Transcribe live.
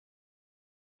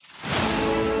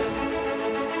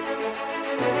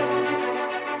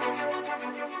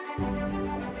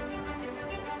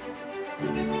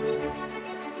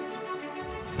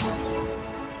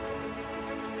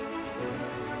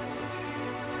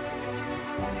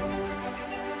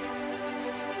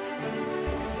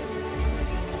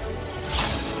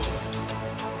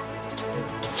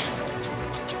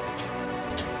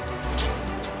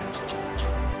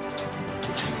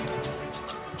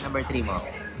Number 3 mo.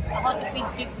 Ako tipid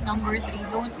tip number 3.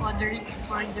 Don't order,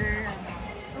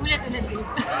 ulit.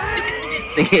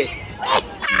 Sige.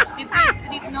 Tipid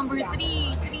tip number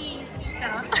 3.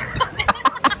 Charot.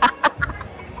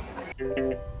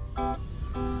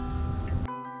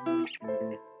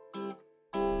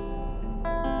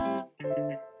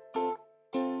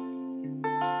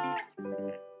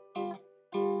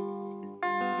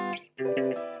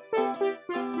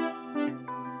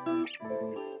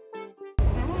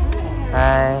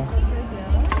 Hi.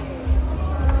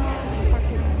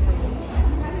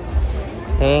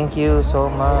 Thank you so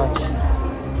much.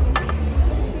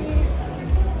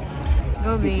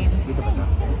 Go, babe. Dito ba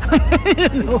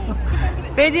ito?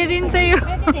 Pwede din sa'yo.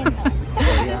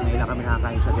 Ngayon kami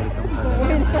nakakain sa ganitong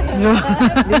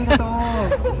Hindi ito.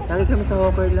 Lagi kami sa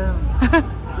hopper lang.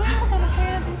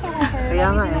 Kaya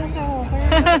nga eh.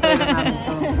 Try lang namin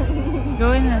ito.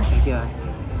 Go na. Thank you.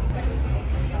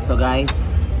 So guys,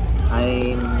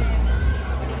 I'm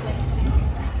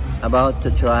about to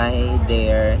try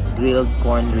their grilled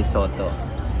corn risotto.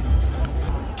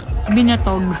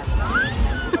 Binatog.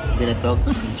 Binatog,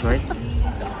 in short.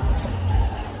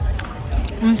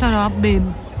 Ang sarap, babe.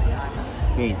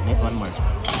 Wait, get one more.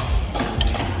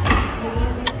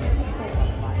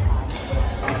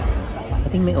 I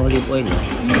think may olive oil.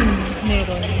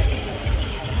 Meron.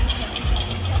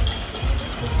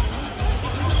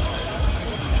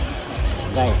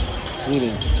 Guys,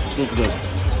 really, it's good.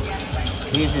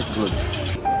 This is good.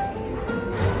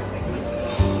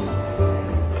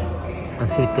 Ang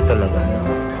sweet ko talaga.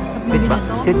 Sweet ba?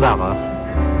 Sweet ba ako?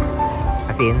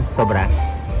 As in, sobra?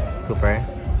 Super?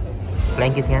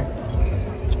 Flying kiss nga?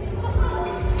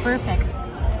 Perfect.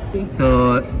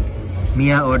 So,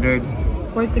 Mia ordered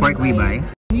pork ribeye.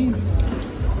 Can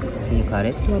you cut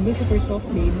it? Grabe, super soft,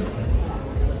 babe.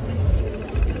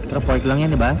 Pero pork lang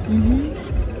yan, di ba?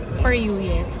 For you,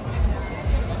 yes.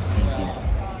 Thank you.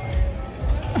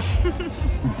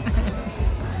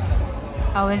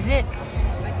 How is it?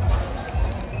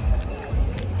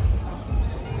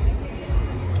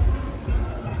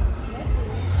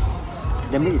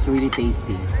 The meat is really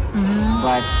tasty.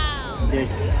 But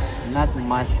there's not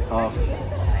much of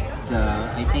the,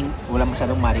 I think, wala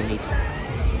masyadong marinade.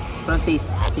 Pero ang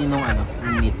tasty nung yung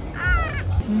meat.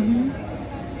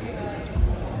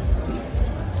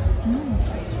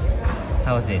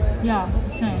 How was it? Yeah,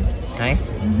 it's nice. Nice?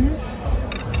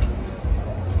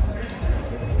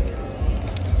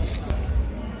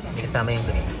 Hindi kasama yung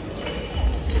green.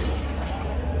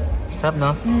 Sarap,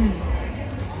 no?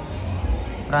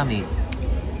 Promise.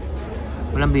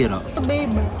 Walang biro.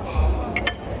 Babe.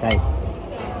 Guys,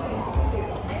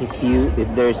 if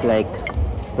there's like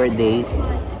birthdays,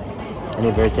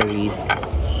 anniversaries,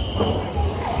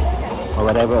 or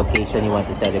whatever occasion you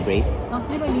want to celebrate,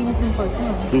 Actually, malinis yung pork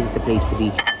na. this is the place to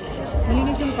be.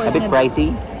 Malinis yung pork A bit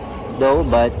pricey, though,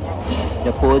 but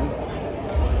the food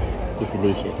is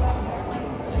delicious.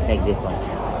 Like this one.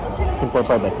 Simple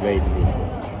but it's very delicious.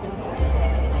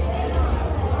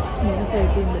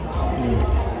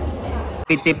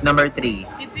 Tip number 3.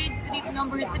 Tipid tip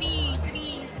number 3.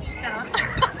 Charot.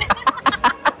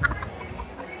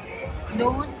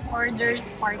 Don't order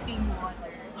sparkling water.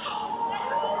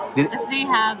 Because they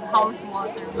have house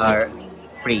water. Which Are is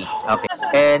free. Okay.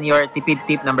 And your tipid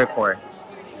tip number 4.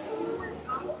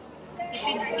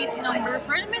 tipid tip number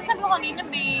 4. Ano yung sabi ko kanina,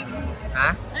 babe?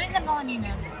 Ha? Ano yung sabi ko kanina?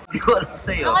 Hindi ko alam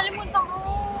sa'yo. Nakalimutan ko.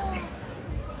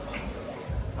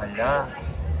 Hala.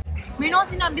 Meron ako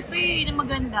sinabi to na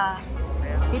maganda.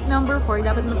 Tip number 4,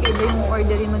 dapat magkaiba yung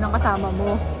orderin mo ng kasama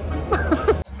mo.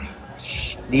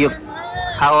 Do you...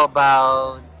 How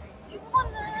about... Ipo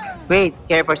na. Wait,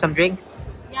 care for some drinks?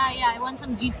 Yeah, I want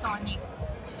some gin tonic.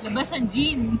 Labas ang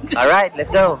gin. Alright,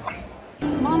 let's go.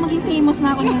 Baka maging famous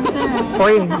na ako niyan, sir.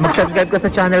 Hoy, mag-subscribe ka sa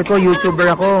channel ko.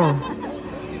 YouTuber ako.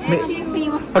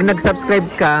 Famous Pag nag-subscribe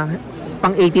ka,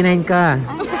 pang 89 ka.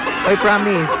 Hoy,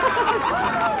 promise.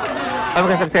 Pag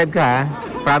mag-subscribe ka, ha?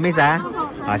 Promise, ha?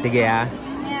 O, sige, ha?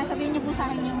 Kaya sabihin niyo po sa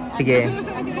akin yung... Sige.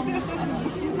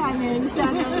 Channel.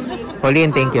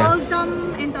 Pauline, thank you.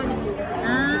 Wholesome and tonic.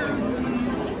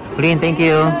 Pauline, thank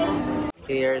you.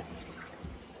 Cheers.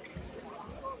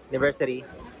 Anniversary.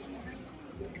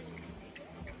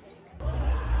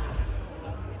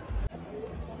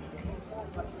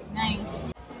 Nice.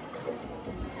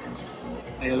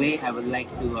 By the way, I would like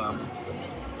to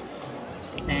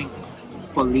thank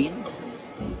Pauline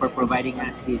for providing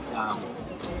us this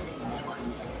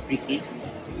free cake.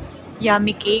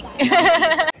 Yummy cake.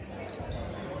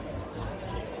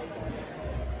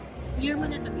 Clear mo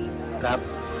na to, babe. Crap.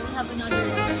 We have another.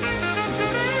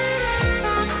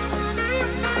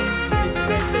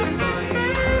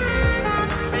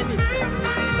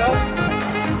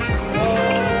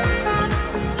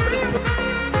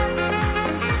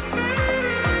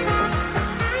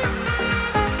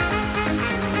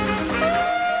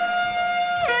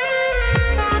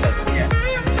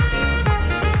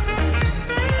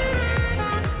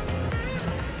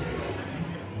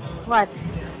 What?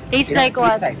 Tastes like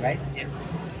what? Side, right?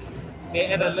 They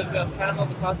add a little bit of caramel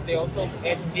because they also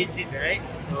add gin, right?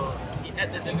 So you add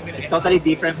a little bit of It's totally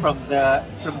different from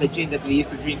the gin that we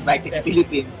used to drink back in the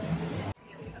Philippines.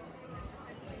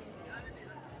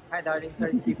 Hi, darling.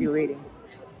 Sorry to keep you waiting.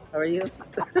 How are you?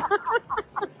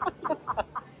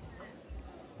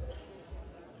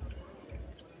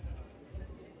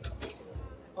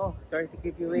 Oh, sorry to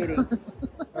keep you waiting.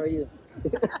 How are you?